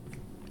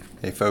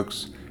Hey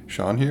folks,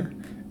 Sean here,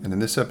 and in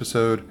this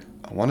episode,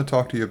 I want to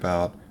talk to you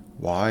about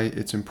why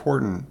it's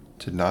important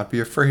to not be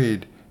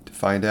afraid to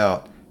find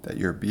out that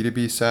your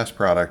B2B SaaS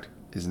product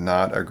is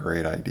not a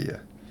great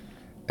idea.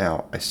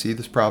 Now, I see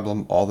this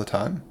problem all the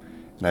time,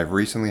 and I've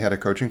recently had a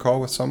coaching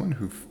call with someone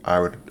who I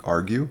would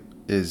argue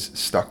is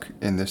stuck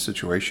in this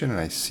situation, and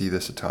I see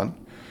this a ton,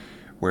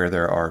 where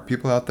there are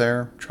people out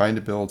there trying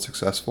to build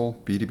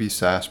successful B2B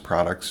SaaS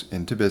products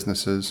into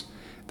businesses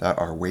that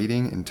are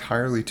waiting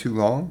entirely too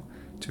long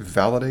to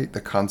validate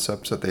the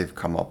concepts that they've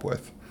come up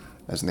with.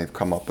 As in, they've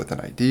come up with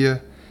an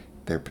idea,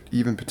 they're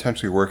even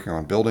potentially working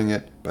on building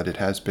it, but it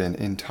has been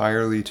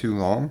entirely too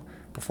long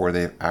before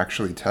they've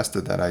actually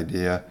tested that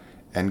idea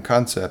and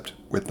concept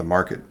with the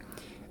market.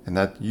 And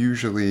that's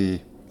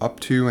usually up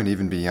to and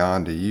even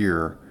beyond a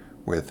year,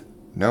 with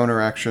no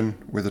interaction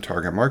with the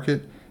target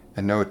market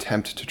and no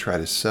attempt to try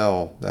to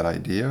sell that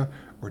idea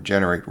or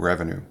generate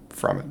revenue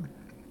from it.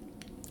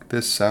 If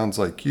this sounds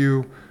like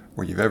you,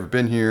 or you've ever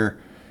been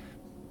here,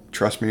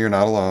 trust me, you're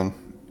not alone.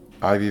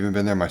 I've even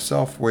been there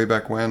myself way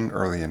back when,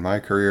 early in my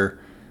career.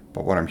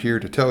 But what I'm here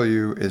to tell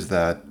you is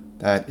that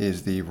that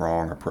is the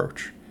wrong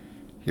approach.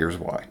 Here's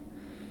why.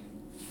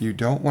 You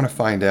don't want to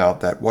find out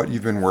that what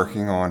you've been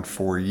working on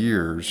for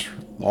years,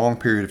 long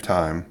period of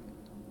time,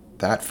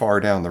 that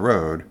far down the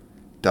road,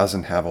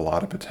 doesn't have a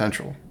lot of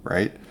potential,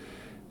 right?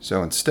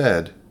 So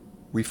instead,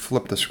 we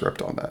flip the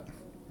script on that.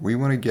 We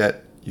want to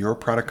get your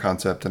product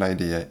concept and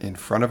idea in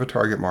front of a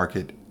target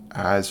market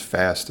as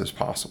fast as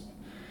possible.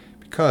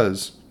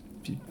 Because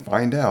if you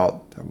find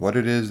out that what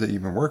it is that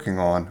you've been working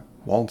on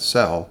won't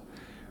sell,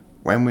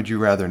 when would you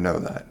rather know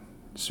that?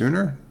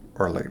 Sooner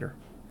or later?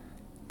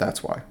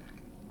 That's why.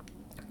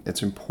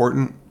 It's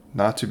important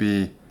not to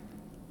be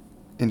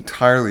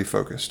entirely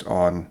focused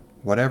on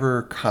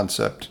whatever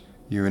concept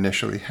you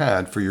initially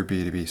had for your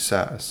B2B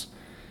SaaS.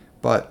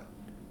 But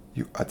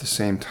you, at the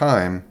same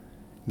time,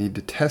 need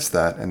to test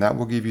that, and that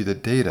will give you the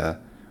data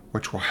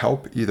which will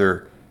help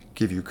either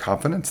give you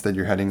confidence that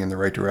you're heading in the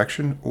right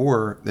direction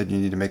or that you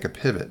need to make a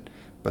pivot,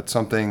 but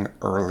something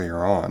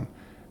earlier on.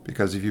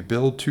 Because if you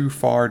build too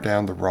far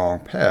down the wrong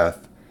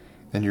path,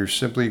 then you're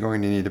simply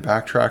going to need to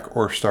backtrack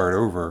or start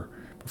over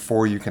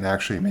before you can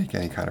actually make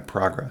any kind of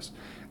progress.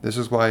 This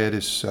is why it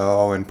is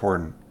so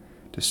important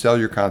to sell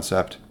your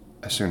concept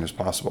as soon as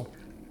possible.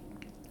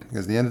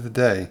 Because at the end of the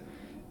day,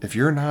 if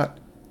you're not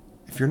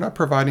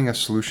providing a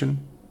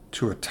solution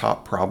to a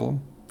top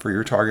problem for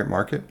your target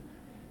market,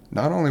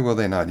 not only will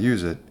they not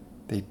use it,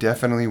 they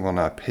definitely will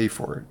not pay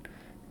for it.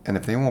 And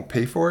if they won't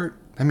pay for it,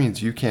 that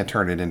means you can't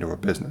turn it into a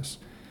business.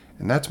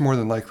 And that's more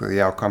than likely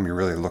the outcome you're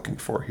really looking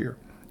for here.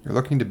 You're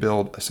looking to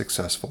build a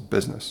successful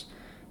business.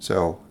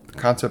 So the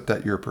concept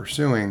that you're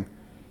pursuing,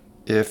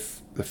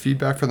 if the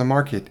feedback from the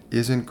market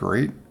isn't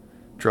great,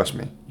 trust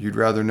me, you'd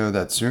rather know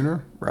that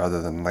sooner rather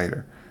than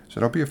later.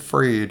 So don't be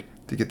afraid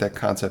to get that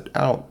concept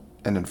out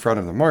and in front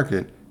of the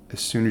market as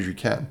soon as you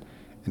can.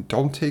 And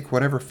don't take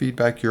whatever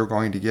feedback you're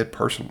going to get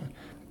personally.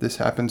 This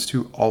happens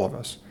to all of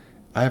us.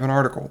 I have an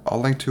article,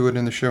 I'll link to it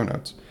in the show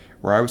notes,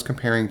 where I was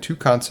comparing two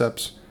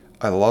concepts.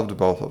 I loved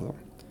both of them.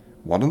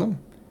 One of them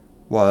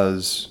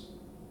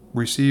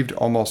received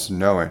almost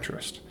no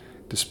interest,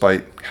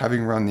 despite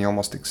having run the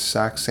almost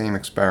exact same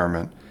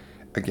experiment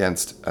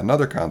against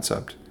another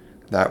concept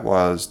that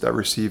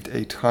received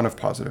a ton of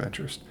positive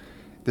interest.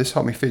 This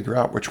helped me figure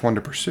out which one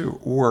to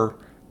pursue or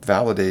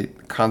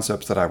validate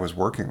concepts that I was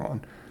working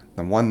on.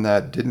 The one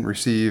that didn't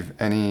receive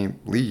any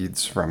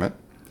leads from it,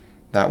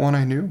 that one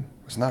I knew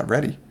was not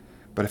ready.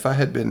 But if I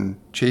had been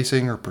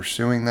chasing or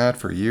pursuing that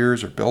for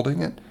years or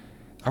building it,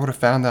 I would have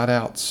found that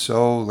out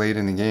so late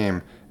in the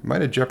game. It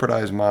might have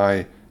jeopardized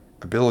my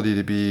ability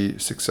to be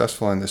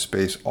successful in this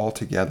space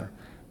altogether.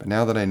 But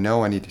now that I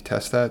know I need to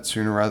test that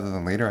sooner rather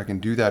than later, I can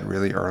do that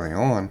really early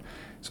on,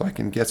 so I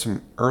can get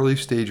some early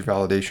stage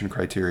validation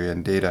criteria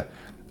and data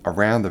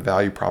around the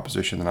value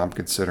proposition that I'm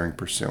considering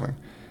pursuing.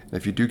 And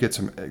if you do get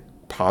some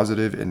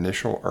positive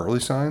initial early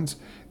signs,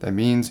 that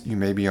means you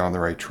may be on the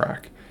right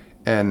track.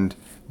 And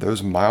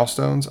those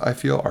milestones, I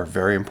feel, are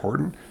very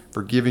important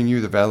for giving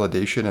you the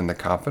validation and the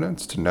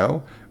confidence to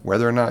know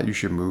whether or not you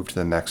should move to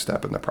the next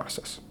step in the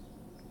process.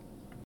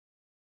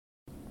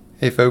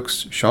 Hey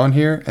folks, Sean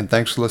here, and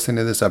thanks for listening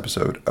to this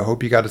episode. I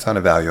hope you got a ton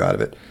of value out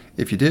of it.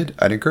 If you did,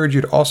 I'd encourage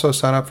you to also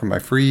sign up for my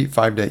free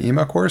 5-day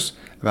email course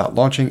about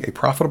launching a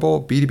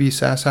profitable B2B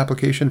SaaS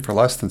application for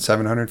less than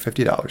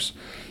 $750.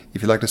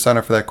 If you'd like to sign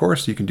up for that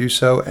course, you can do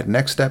so at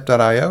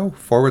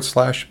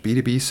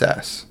nextstep.io/B2B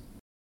SaaS.